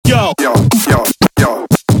yo, yo, yo,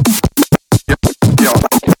 yo, yo,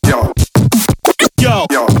 yo,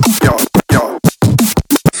 yo, yo, yo.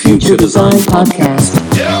 Future Design Podcast.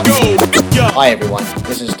 Hi everyone,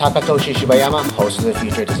 this is Takatoshi Shibayama, host of the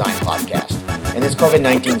Future Design Podcast. In this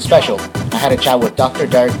COVID-19 special, I had a chat with Dr.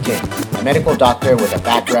 Derek Tin, a medical doctor with a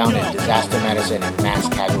background in disaster medicine and mass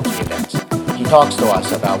casualty events. He talks to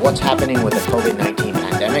us about what's happening with the COVID-19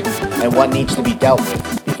 pandemic and what needs to be dealt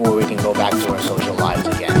with before we can go back to our social lives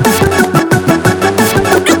again.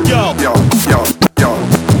 Yo, yo, yo, yo, yo,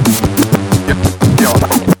 yo,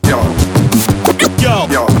 yo, yo,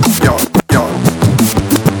 yo, yo,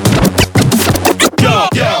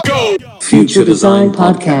 yo, go. Future Design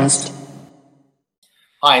Podcast.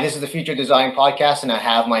 Hi, this is the Future Design Podcast, and I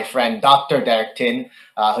have my friend Dr. Derek Tin,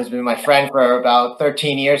 who's been my friend for about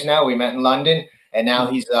 13 years now. We met in London, and now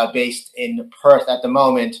he's based in Perth at the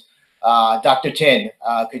moment. Dr. Tin,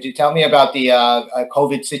 could you tell me about the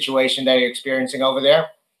COVID situation that you're experiencing over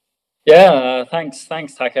there? Yeah, thanks,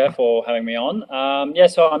 Taka, for having me on.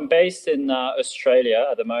 So I'm based in Australia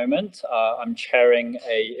at the moment. I'm chairing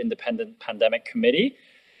an independent pandemic committee,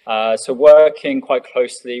 so working quite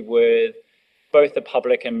closely with both the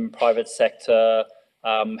public and private sector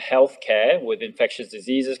healthcare, with infectious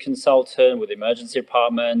diseases consultant, with emergency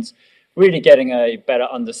departments, really getting a better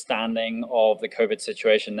understanding of the COVID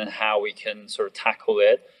situation and how we can sort of tackle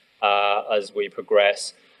it as we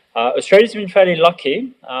progress. Australia's been fairly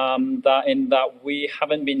lucky that we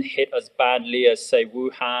haven't been hit as badly as, say,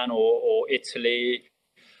 Wuhan or Italy.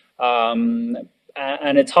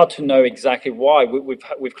 And it's hard to know exactly why.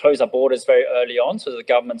 We've closed our borders very early on, so the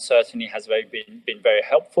government certainly has been very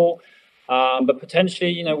helpful. But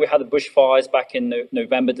potentially, we had the bushfires back in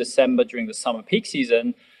November, December during the summer peak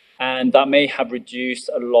season, and that may have reduced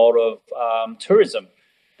a lot of tourism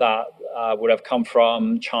that would have come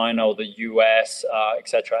from China or the US,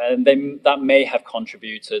 etc. And that may have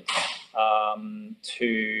contributed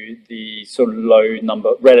to the sort of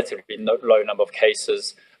relatively low number of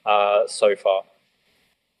cases so far.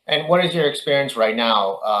 And what is your experience right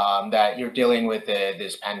now that you're dealing with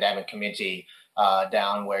this pandemic committee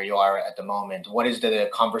down where you are at the moment? What is the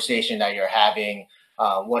conversation that you're having?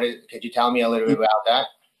 Could you tell me a little bit about that?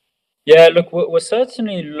 Yeah, look, we're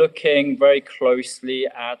certainly looking very closely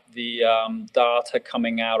at the data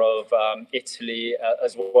coming out of Italy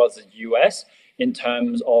as well as the US in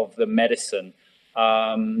terms of the medicine.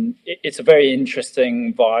 It's a very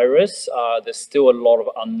interesting virus. There's still a lot of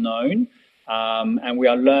unknown. And we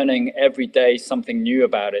are learning every day something new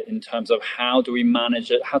about it in terms of how do we manage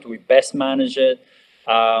it, how do we best manage it,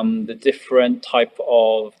 the different types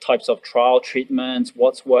of trial treatments,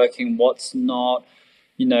 what's working, what's not.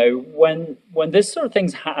 When this sort of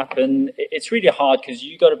things happen, it's really hard because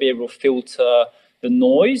you got to be able to filter the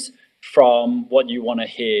noise from what you want to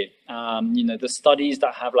hear. The studies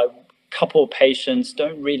that have like a couple of patients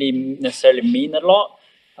don't really necessarily mean a lot.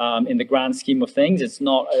 In the grand scheme of things, it's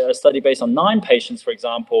not a study based on 9 patients, for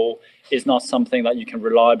example, is not something that you can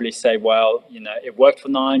reliably say, well, it worked for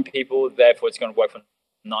 9 people, therefore it's going to work for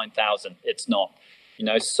 9,000. It's not,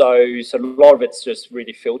 so a lot of it's just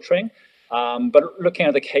really filtering. But looking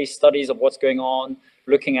at the case studies of what's going on,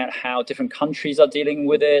 looking at how different countries are dealing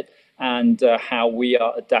with it and how we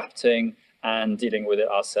are adapting and dealing with it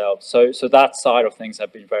ourselves. So that side of things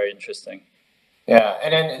have been very interesting. Yeah,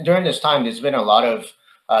 and then during this time, there's been a lot of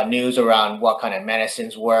news around what kind of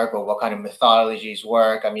medicines work or what kind of methodologies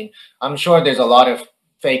work. I mean, I'm sure there's a lot of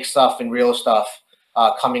fake stuff and real stuff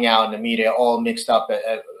coming out in the media, all mixed up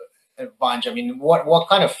a bunch. I mean, what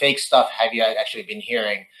kind of fake stuff have you actually been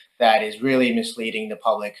hearing that is really misleading the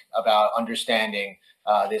public about understanding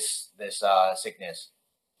this sickness?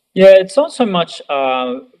 Yeah, it's not so much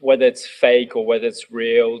whether it's fake or whether it's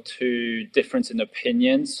real to difference in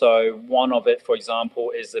opinion. So one of it, for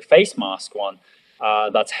example, is the face mask one.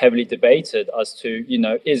 That's heavily debated as to,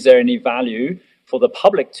 is there any value for the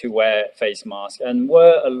public to wear face masks? And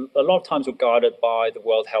a lot of times we're guided by the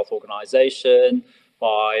World Health Organization,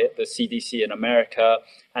 by the CDC in America.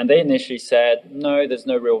 And they initially said, no, there's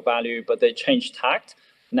no real value, but they changed tact.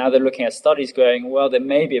 Now they're looking at studies going, well, there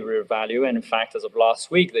may be a real value. And in fact, as of last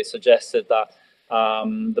week, they suggested that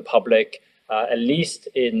the public, at least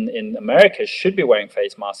in America, should be wearing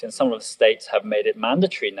face masks. And some of the states have made it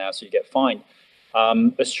mandatory now, so you get fined.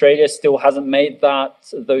 Australia still hasn't made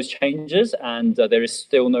those changes, and there is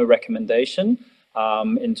still no recommendation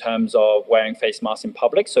in terms of wearing face masks in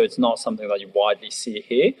public. So it's not something that you widely see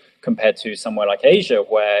here compared to somewhere like Asia,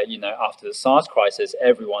 where, after the SARS crisis,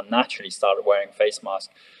 everyone naturally started wearing face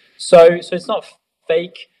masks. So it's not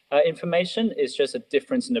fake information. It's just a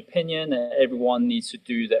difference in opinion. Everyone needs to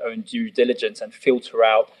do their own due diligence and filter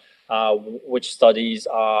out which studies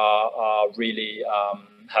are really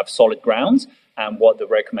have solid grounds and what the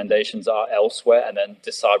recommendations are elsewhere, and then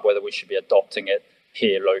decide whether we should be adopting it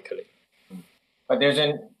here locally. But there's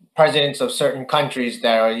presidents of certain countries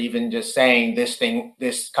that are even just saying this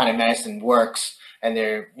kind of medicine works, and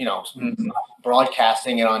they're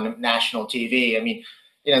broadcasting it on national TV. I mean,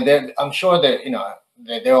 I'm sure that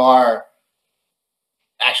that there are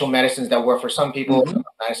actual medicines that work for some people,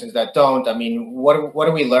 medicines that don't. I mean, what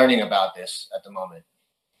are we learning about this at the moment?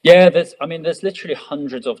 Yeah, there's literally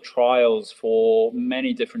hundreds of trials for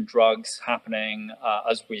many different drugs happening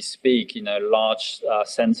as we speak. Large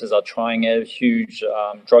centers are trying it, huge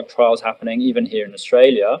drug trials happening, even here in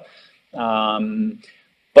Australia.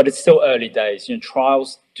 But it's still early days.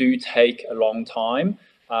 Trials do take a long time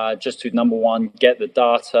just to, number one, get the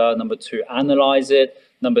data, number two, analyze it,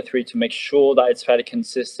 number three, to make sure that it's fairly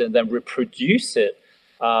consistent, then reproduce it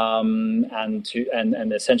and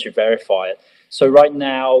essentially verify it. So right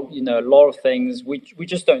now, a lot of things we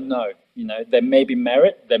just don't know. There may be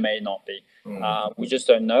merit, there may not be. We just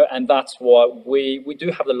don't know, and that's what we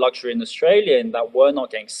do have the luxury in Australia, in that we're not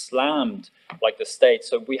getting slammed like the States.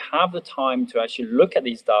 So we have the time to actually look at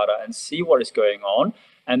these data and see what is going on,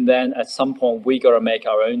 and then at some point we got to make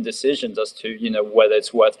our own decisions as to whether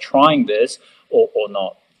it's worth trying this or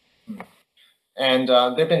not. And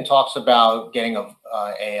there've been talks about getting a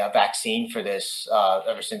vaccine for this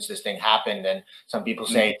ever since this thing happened, and some people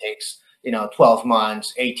say it takes 12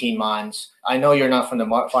 months, 18 months. I know you're not from the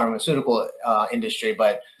pharmaceutical industry,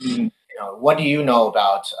 but what do you know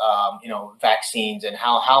about vaccines, and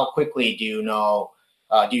how quickly do you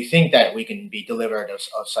think that we can be delivered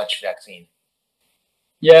of such vaccine?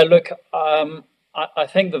 Yeah, look, I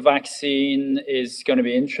think the vaccine is going to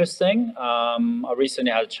be interesting. I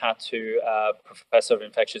recently had a chat to a professor of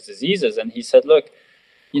infectious diseases, and he said, look,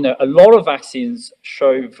 a lot of vaccines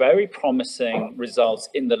show very promising results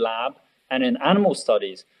in the lab and in animal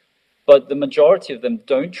studies, but the majority of them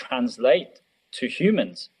don't translate to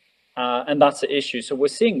humans. And that's the issue. So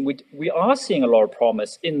we are seeing a lot of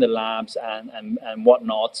promise in the labs and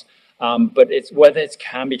whatnot, but it's whether it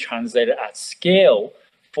can be translated at scale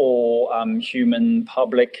for human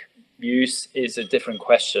public use is a different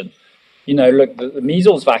question. Look, the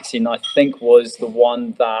measles vaccine, I think, was the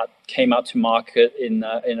one that came out to market in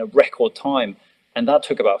a record time, and that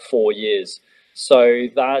took about 4 years. So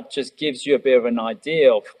that just gives you a bit of an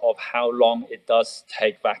idea of how long it does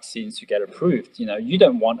take vaccines to get approved. You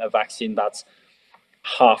don't want a vaccine that's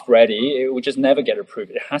half ready. It will just never get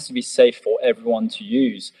approved. It has to be safe for everyone to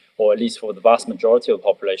use, or at least for the vast majority of the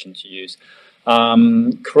population to use.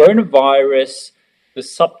 Coronavirus, the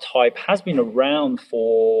subtype, has been around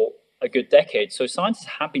for a good decade. So scientists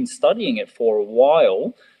have been studying it for a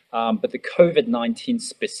while, but the COVID-19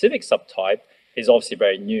 specific subtype is obviously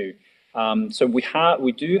very new. So we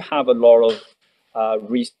do have a lot of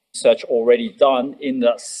research already done in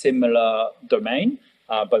that similar domain,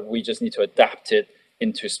 but we just need to adapt it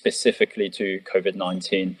into specifically to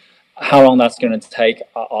COVID-19. How long that's going to take,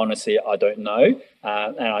 honestly, I don't know.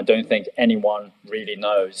 And I don't think anyone really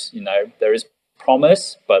knows. There is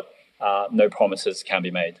promise, but no promises can be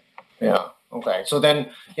made. Yeah. Okay. So then,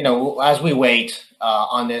 as we wait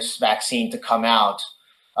on this vaccine to come out,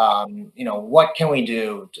 what can we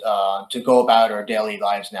do to go about our daily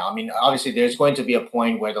lives now? I mean, obviously, there's going to be a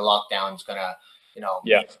point where the lockdown is going to,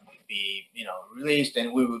 be released,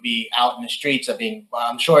 and we will be out in the streets.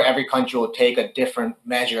 I'm sure every country will take a different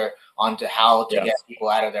measure onto how to get people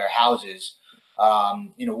out of their houses.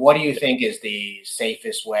 What do you think is the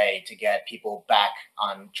safest way to get people back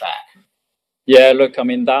on track? Yeah, look, I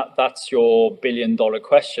mean, that's your $1 billion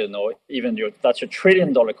question, or even that's your $1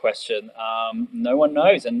 trillion question. No one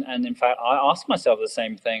knows. And in fact, I asked myself the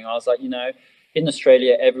same thing. I was like, in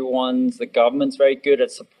Australia, the government's very good at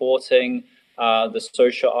supporting the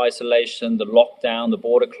social isolation, the lockdown, the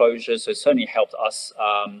border closures. So it certainly helped us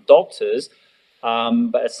doctors.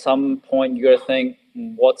 But at some point, you got to think,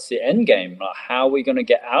 what's the end game? Like, how are we going to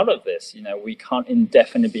get out of this? We can't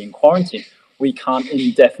indefinitely be in quarantine. We can't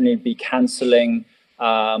indefinitely be cancelling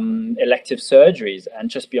elective surgeries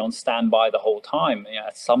and just be on standby the whole time.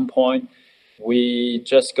 At some point, we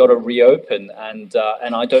just got to reopen, and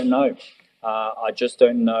I don't know. I just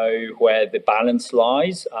don't know where the balance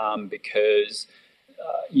lies, because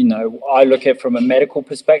I look at it from a medical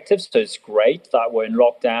perspective. So it's great that we're in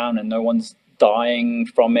lockdown and no one's dying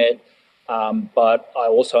from it. But I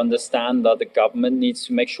also understand that the government needs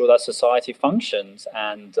to make sure that society functions,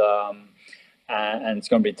 and it's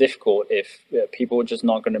going to be difficult if people are just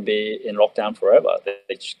not going to be in lockdown forever.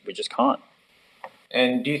 We just can't.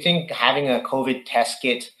 And do you think having a COVID test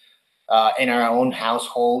kit in our own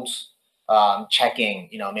households, checking,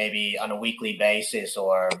 maybe on a weekly basis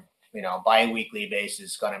or, bi-weekly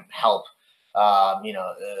basis going to help,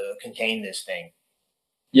 contain this thing?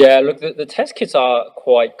 Yeah, look, the test kits are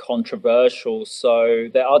quite controversial. So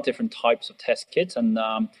there are different types of test kits, and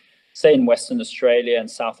say in Western Australia and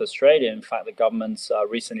South Australia, in fact, the government's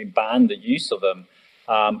recently banned the use of them,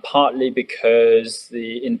 partly because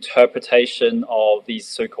the interpretation of these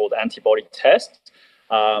so-called antibody tests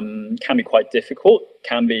can be quite difficult,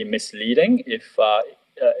 can be misleading if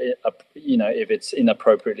if it's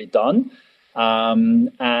inappropriately done.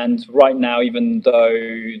 And right now, even though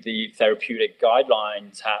the therapeutic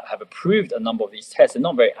guidelines have approved a number of these tests, they're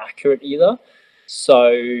not very accurate either.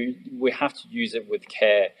 So we have to use it with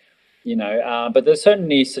care, but there's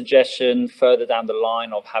certainly suggestion further down the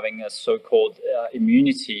line of having a so-called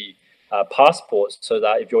immunity passport, so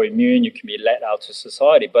that if you're immune, you can be let out to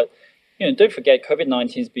society. But don't forget,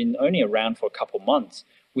 COVID-19 has been only around for a couple of months.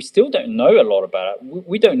 We still don't know a lot about it.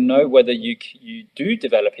 We don't know whether you do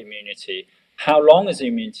develop immunity. How long is the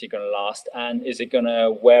immunity going to last? And is it going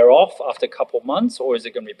to wear off after a couple of months, or is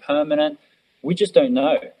it going to be permanent? We just don't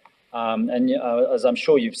know. And as I'm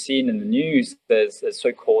sure you've seen in the news, there's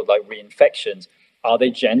so-called like reinfections. Are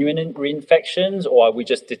they genuine reinfections, or are we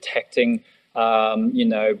just detecting,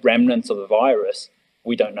 remnants of the virus?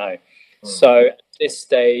 We don't know. So at this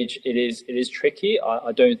stage, it is tricky.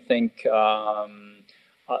 I don't think the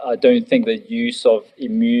use of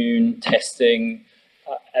immune testing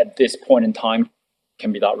at this point in time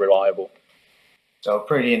can be that reliable. So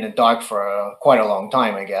pretty in the dark for quite a long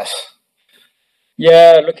time, I guess.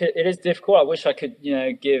 Yeah, look, it is difficult. I wish I could,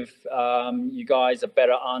 give you guys a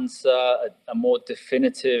better answer, a more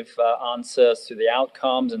definitive answer to the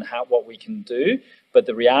outcomes and what we can do. But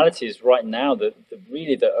the reality is, right now, that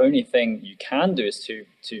really the only thing you can do is to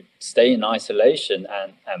stay in isolation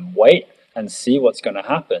and wait and see what's going to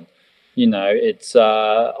happen. It's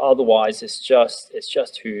otherwise it's just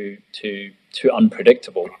too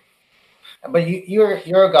unpredictable. But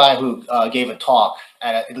you're a guy who gave a talk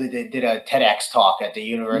did a TEDx talk at the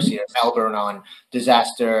University of Melbourne on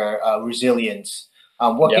disaster resilience.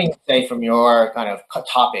 What can you say from your kind of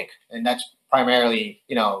topic? And that's primarily,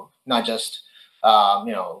 not just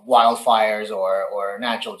wildfires or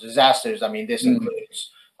natural disasters. I mean, this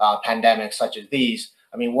includes pandemics such as these.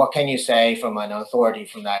 I mean, what can you say from an authority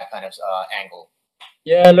from that kind of angle?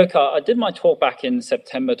 Yeah, look, I did my talk back in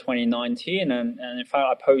September 2019, and in fact,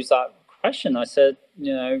 I posed that question. I said,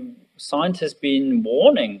 scientists have been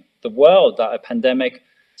warning the world that a pandemic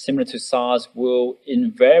similar to SARS will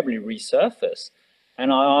invariably resurface.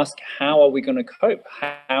 And I asked, how are we going to cope?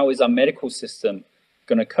 How is our medical system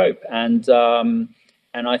going to cope? And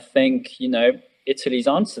I think, Italy's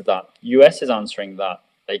answered that. US is answering that.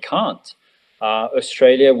 They can't.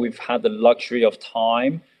 Australia, we've had the luxury of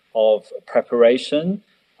time, of preparation,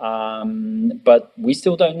 but we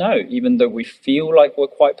still don't know. Even though we feel like we're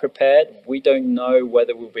quite prepared, we don't know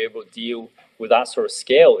whether we'll be able to deal with that sort of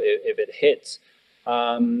scale if it hits.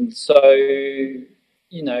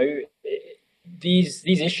 These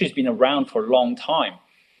issues have been around for a long time.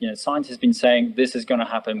 Science has been saying this is going to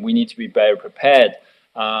happen. We need to be better prepared.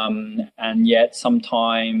 And yet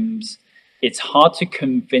sometimes it's hard to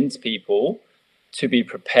convince people to be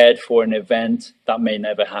prepared for an event that may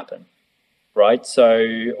never happen, right? So,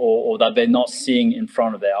 or that they're not seeing in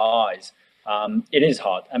front of their eyes. It is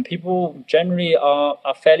hard, and people generally are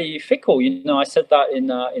fairly fickle. I said that in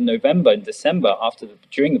November, in December,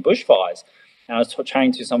 during the bushfires, and I was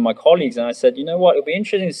chatting to some of my colleagues, and I said, what, it'll be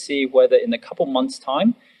interesting to see whether in a couple months'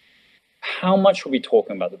 time, how much we'll be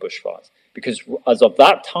talking about the bushfires, because as of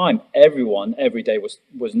that time, everyone every day was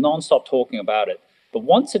nonstop talking about it. But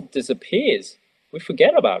once it disappears, we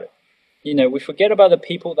forget about it. We forget about the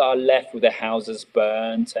people that are left with their houses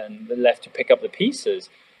burnt and left to pick up the pieces,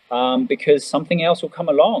 because something else will come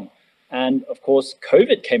along. And of course,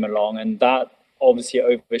 COVID came along, and that obviously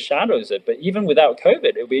overshadows it. But even without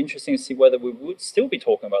COVID, it'll be interesting to see whether we would still be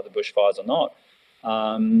talking about the bushfires or not.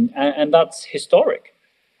 And that's historic.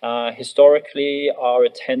 Historically, our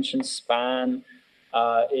attention span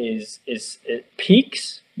it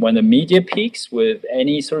peaks when the media peaks with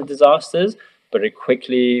any sort of disasters, but it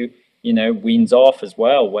quickly weans off as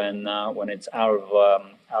well when it's out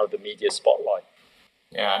of the media spotlight.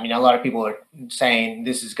 Yeah, I mean, a lot of people are saying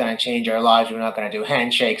this is going to change our lives. We're not going to do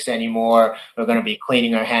handshakes anymore. We're going to be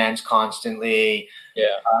cleaning our hands constantly.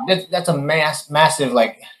 Yeah, that's a massive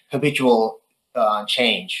habitual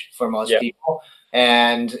change for most people.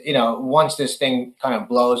 And once this thing kind of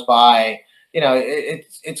blows by,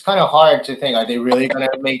 it's kind of hard to think: are they really going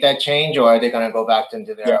to make that change, or are they going to go back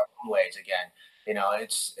into their own ways again?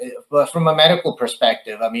 But from a medical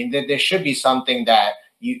perspective, I mean, there should be something that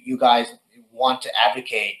you guys want to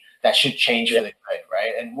advocate that should change for the good,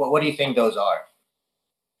 right? And what do you think those are?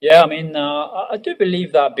 Yeah, I mean, I do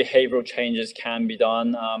believe that behavioral changes can be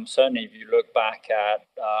done. Certainly, if you look back at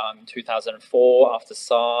 2004 after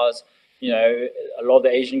SARS, a lot of the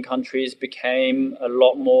Asian countries became a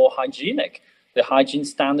lot more hygienic. The hygiene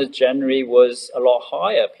standard generally was a lot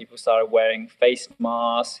higher. People started wearing face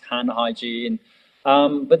masks, hand hygiene.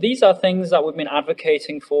 But these are things that we've been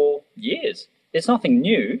advocating for years. It's nothing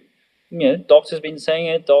new. Doctors been saying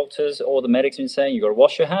it. Doctors or the medics been saying you got to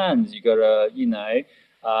wash your hands. You got to, may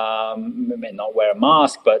not wear a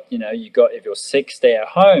mask, but if you're sick, stay at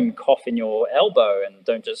home, cough in your elbow, and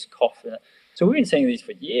don't just cough. So we've been saying these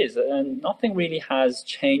for years, and nothing really has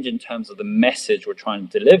changed in terms of the message we're trying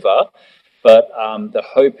to deliver. But the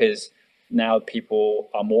hope is now people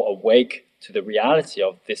are more awake to the reality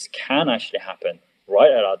of this can actually happen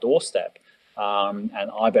right at our doorstep, and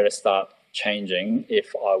I better start changing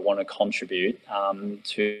if I want to contribute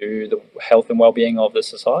to the health and well-being of the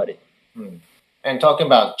society. And talking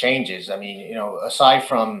about changes, I mean, aside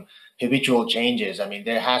from habitual changes, I mean,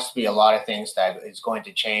 there has to be a lot of things that is going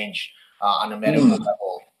to change on a medical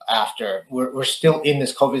level after. We're still in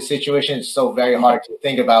this COVID situation. It's so very hard to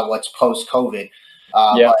think about what's post-COVID.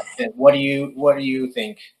 But what do you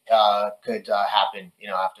think could happen,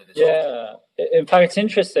 after this? Yeah, in fact, it's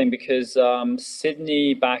interesting because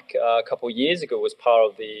Sydney back a couple of years ago was part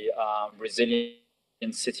of the Resilient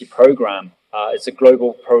City program. It's a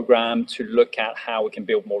global program to look at how we can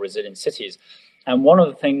build more resilient cities. And one of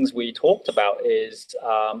the things we talked about is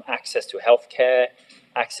access to healthcare,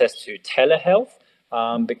 access to telehealth,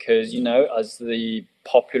 because, as the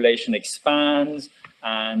population expands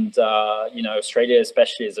and, Australia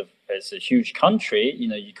especially is a huge country,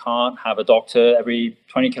 you can't have a doctor every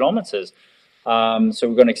 20 kilometers. So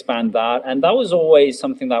we're going to expand that. And that was always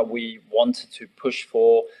something that we wanted to push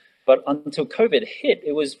for. But until COVID hit,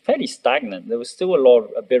 it was fairly stagnant. There was still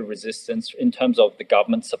a bit of resistance in terms of the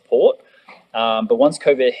government support. But once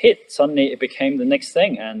COVID hit, suddenly it became the next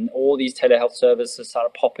thing. And all these telehealth services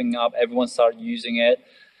started popping up. Everyone started using it.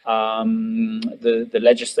 The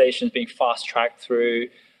legislation is being fast-tracked through.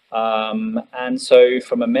 And so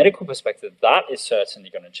from a medical perspective, that is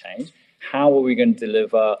certainly going to change. How are we going to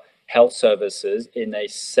deliver health services in a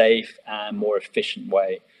safe and more efficient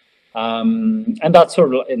way? And that's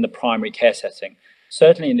sort of in the primary care setting.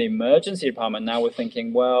 Certainly in the emergency department, now we're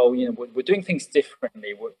thinking, well, we're doing things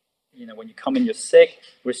differently. When you come in, you're sick,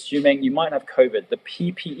 we're assuming you might have COVID. The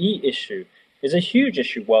PPE issue is a huge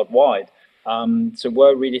issue worldwide. So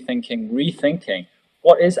we're really rethinking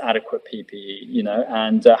what is adequate PPE,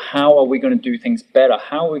 and how are we going to do things better?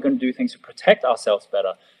 How are we going to do things to protect ourselves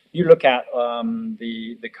better? You look at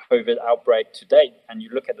the COVID outbreak to date, and you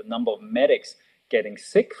look at the number of medics getting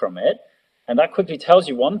sick from it, and that quickly tells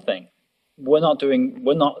you one thing: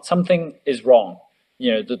 something is wrong.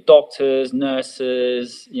 The doctors,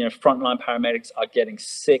 nurses, frontline paramedics are getting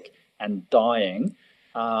sick and dying,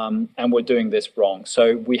 and we're doing this wrong.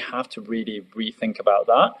 So we have to really rethink about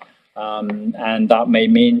that, and that may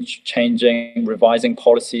mean revising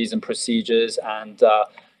policies and procedures,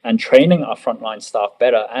 and training our frontline staff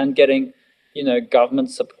better, and getting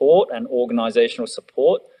government support and organizational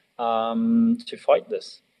support to fight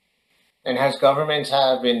this. And has governments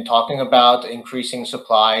have been talking about increasing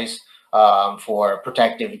supplies for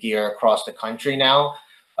protective gear across the country now?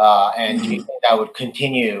 And do you think that would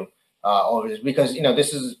continue over this? Because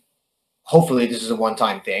hopefully this is a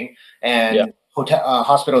one-time thing, and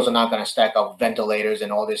hospitals are not going to stack up ventilators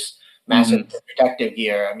and all this massive protective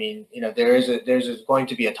gear. I mean, there's going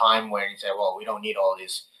to be a time where you say, well, we don't need all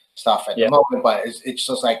this stuff at the moment, but it's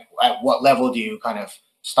just like, at what level do you kind of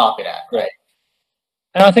stop it at, right?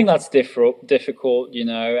 And I think that's difficult,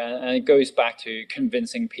 and it goes back to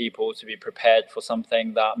convincing people to be prepared for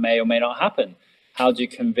something that may or may not happen. How do you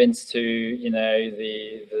convince the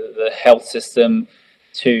health system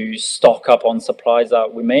to stock up on supplies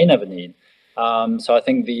that we may never need? So I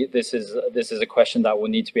think this is a question that will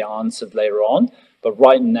need to be answered later on. But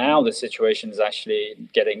right now, the situation is actually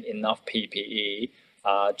getting enough PPE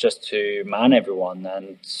just to man everyone,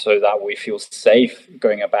 and so that we feel safe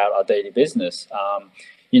going about our daily business.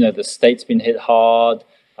 The state's been hit hard.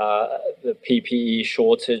 The PPE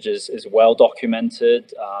shortage is well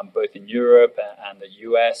documented, both in Europe and the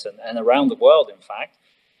US and around the world, in fact.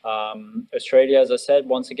 Australia, as I said,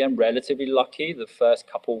 once again, relatively lucky. The first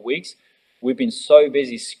couple of weeks, we've been so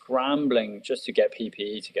busy scrambling just to get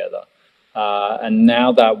PPE together. And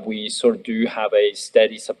now that we sort of do have a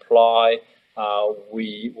steady supply,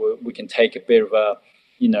 we can take a bit of a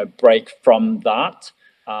break from that.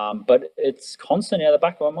 But it's constantly at the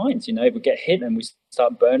back of our minds. If we get hit and we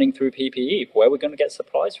start burning through PPE, where are we going to get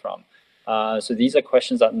supplies from? So these are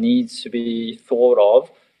questions that needs to be thought of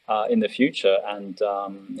in the future and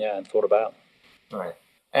thought about. Right.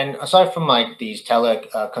 And aside from like these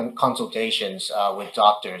consultations with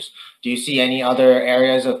doctors, do you see any other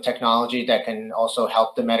areas of technology that can also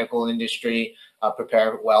help the medical industry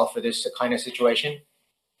prepare well for this kind of situation?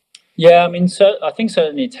 Yeah, I mean, I think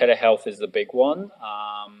certainly telehealth is the big one,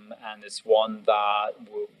 and it's one that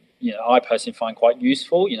I personally find quite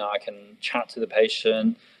useful. I can chat to the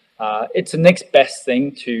patient. It's the next best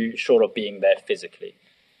thing to short of being there physically.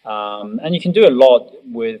 And you can do a lot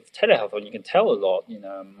with telehealth, and you can tell a lot,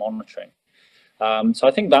 monitoring. So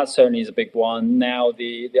I think that certainly is a big one. Now,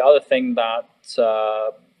 the other thing that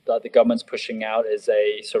the government's pushing out is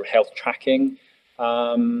a sort of health tracking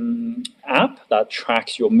app that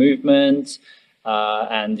tracks your movements.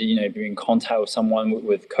 And, if you're in contact with someone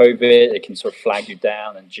with COVID, it can sort of flag you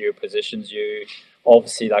down and geo-positions you.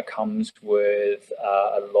 Obviously, that comes with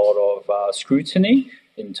a lot of scrutiny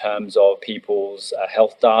in terms of people's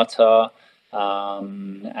health data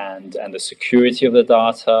and the security of the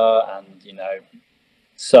data, and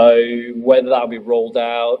so whether that'll be rolled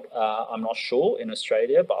out, I'm not sure in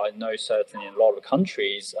Australia, but I know certainly in a lot of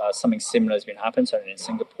countries something similar has been happening. Certainly in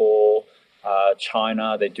Singapore,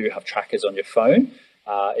 China, they do have trackers on your phone.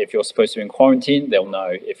 If you're supposed to be in quarantine, they'll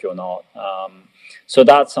know if you're not. So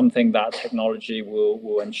that's something that technology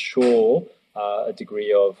will ensure a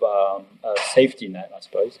degree of a safety net, I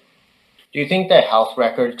suppose. Do you think that health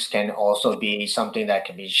records can also be something that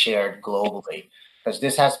can be shared globally? Because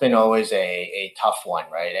this has been always a tough one,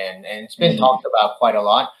 right? And it's been talked about quite a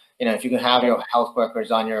lot. If you can have your health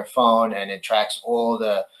records on your phone and it tracks all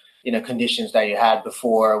the, conditions that you had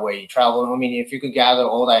before where you travel. I mean, if you could gather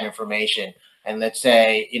all that information, and let's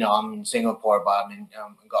say, I'm in Singapore, but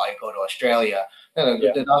I go to Australia.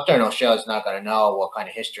 The doctor in Australia is not going to know what kind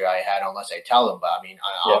of history I had unless I tell them. But I mean,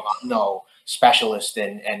 I'm no specialist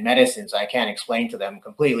in medicine, so I can't explain to them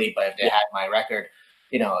completely. But if they had my record,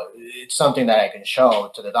 it's something that I can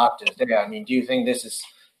show to the doctors there. I mean, do you think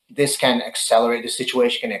this can accelerate, the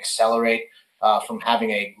situation can accelerate from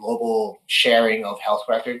having a global sharing of health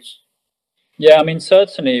records? Yeah, I mean,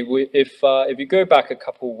 certainly, if you go back a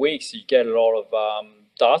couple of weeks, you get a lot of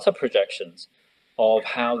data projections of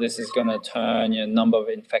how this is going to turn, number of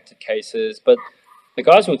infected cases. But the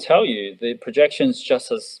guys will tell you the projections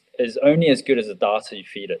is only as good as the data you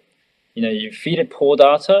feed it. You feed it poor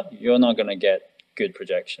data, you're not going to get good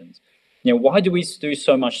projections. Why do we do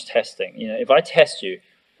so much testing? If I test you,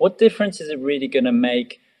 what difference is it really going to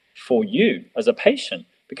make for you as a patient?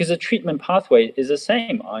 Because the treatment pathway is the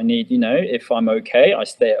same. I need, if I'm okay, I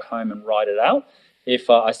stay at home and ride it out. If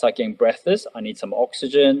I start getting breathless, I need some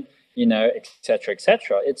oxygen, et cetera, et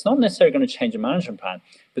cetera. It's not necessarily going to change the management plan,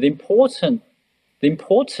 but the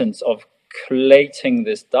importance of collating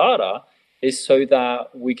this data is so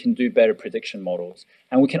that we can do better prediction models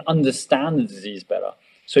and we can understand the disease better.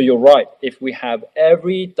 So you're right. If we have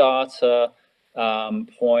every data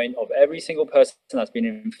point of every single person that's been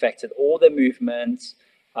infected, all their movements,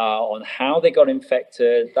 on how they got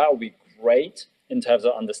infected, that would be great in terms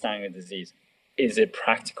of understanding the disease. Is it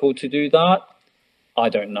practical to do that? I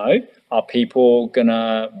don't know. Are people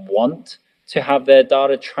gonna want to have their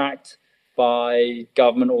data tracked by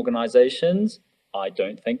government organizations? I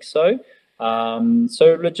don't think so.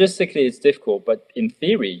 So logistically, it's difficult, but in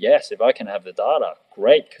theory, yes, if I can have the data,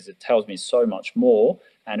 great, because it tells me so much more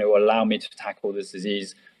and it will allow me to tackle this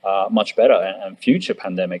disease much better and future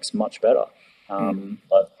pandemics much better.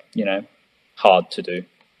 But, hard to do.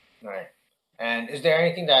 Right. And is there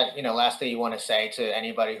anything that, lastly, you want to say to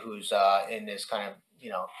anybody who's in this kind of,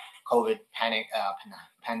 COVID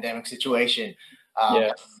pandemic situation?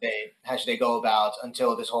 How should they go about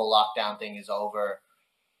until this whole lockdown thing is over?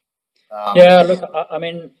 Look, I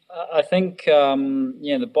mean, I think,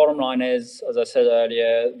 the bottom line is, as I said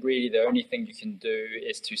earlier, really the only thing you can do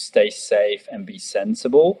is to stay safe and be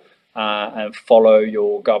sensible and follow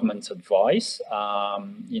your government's advice.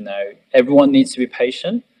 Everyone needs to be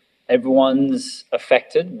patient. Everyone's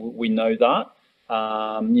affected. We know that.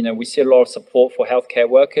 We see a lot of support for healthcare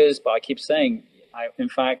workers, but I keep saying, in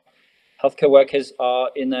fact, healthcare workers are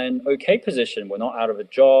in an okay position. We're not out of a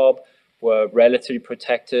job. We're relatively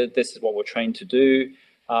protected. This is what we're trained to do.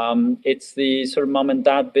 It's the sort of mum and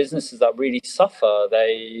dad businesses that really suffer.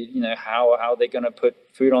 They, how are they going to put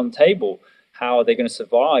food on the table? How are they going to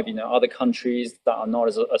survive? Other countries that are not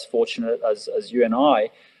as fortunate as you and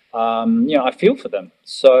I feel for them.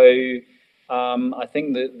 So I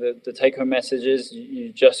think the take-home message is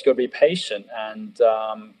you just got to be patient, and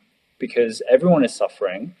because everyone is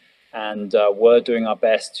suffering, and we're doing our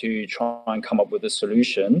best to try and come up with a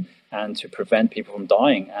solution and to prevent people from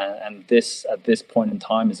dying. And this, at this point in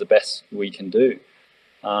time, is the best we can do.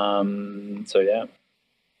 So yeah.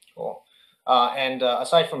 Cool. And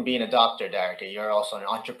aside from being a doctor, Derek, you're also an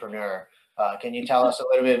entrepreneur. Can you tell us a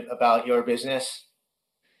little bit about your business?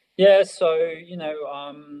 Yeah, so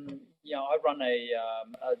I run a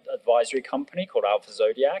advisory company called Alpha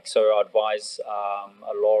Zodiac. So I advise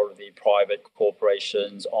a lot of the private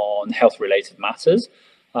corporations on health-related matters.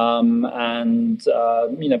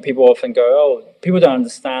 People often go, "Oh, people don't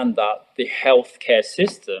understand that the healthcare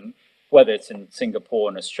system, whether it's in Singapore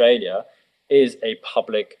and Australia, is a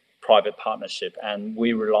public-private partnership, and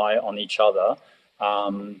we rely on each other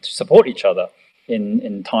to support each other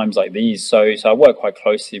in times like these." So I work quite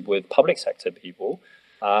closely with public sector people.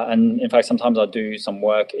 And in fact, sometimes I do some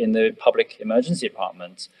work in the public emergency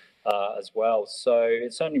department as well. So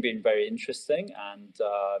it's certainly been very interesting, and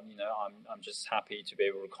I'm just happy to be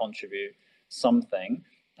able to contribute something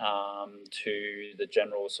to the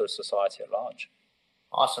general sort of society at large.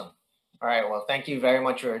 Awesome. All right. Well, thank you very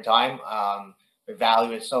much for your time. We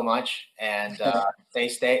value it so much, and stay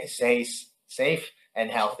safe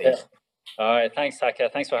and healthy. Yeah. All right. Thanks, Taka.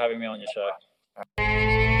 Thanks for having me on your show.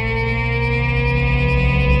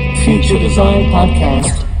 Future Design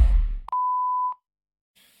Podcast.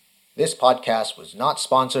 This podcast was not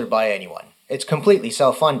sponsored by anyone. It's completely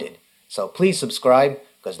self-funded. So please subscribe,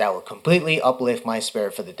 because that will completely uplift my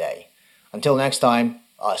spirit for the day. Until next time,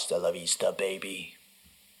 hasta la vista, baby.